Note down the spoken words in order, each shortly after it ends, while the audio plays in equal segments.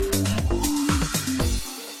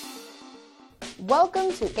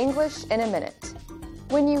Welcome to English in a Minute.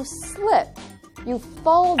 When you slip, you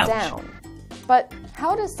fall Ouch. down. But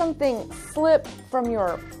how does something slip from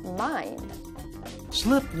your mind?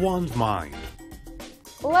 Slip one's mind.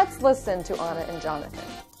 Let's listen to Anna and Jonathan.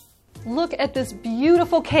 Look at this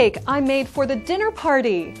beautiful cake I made for the dinner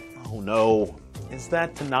party. Oh no, is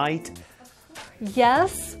that tonight?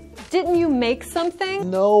 Yes? Didn't you make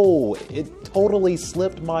something? No, it totally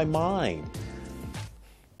slipped my mind.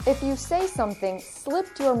 If you say something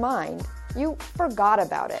slipped your mind, you forgot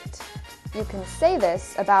about it. You can say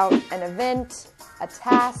this about an event, a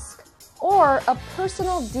task, or a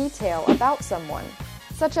personal detail about someone,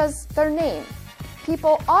 such as their name.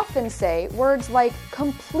 People often say words like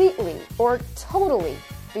completely or totally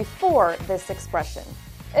before this expression.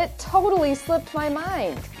 It totally slipped my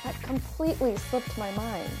mind. That completely slipped my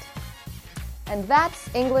mind. And that's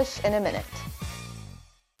English in a Minute.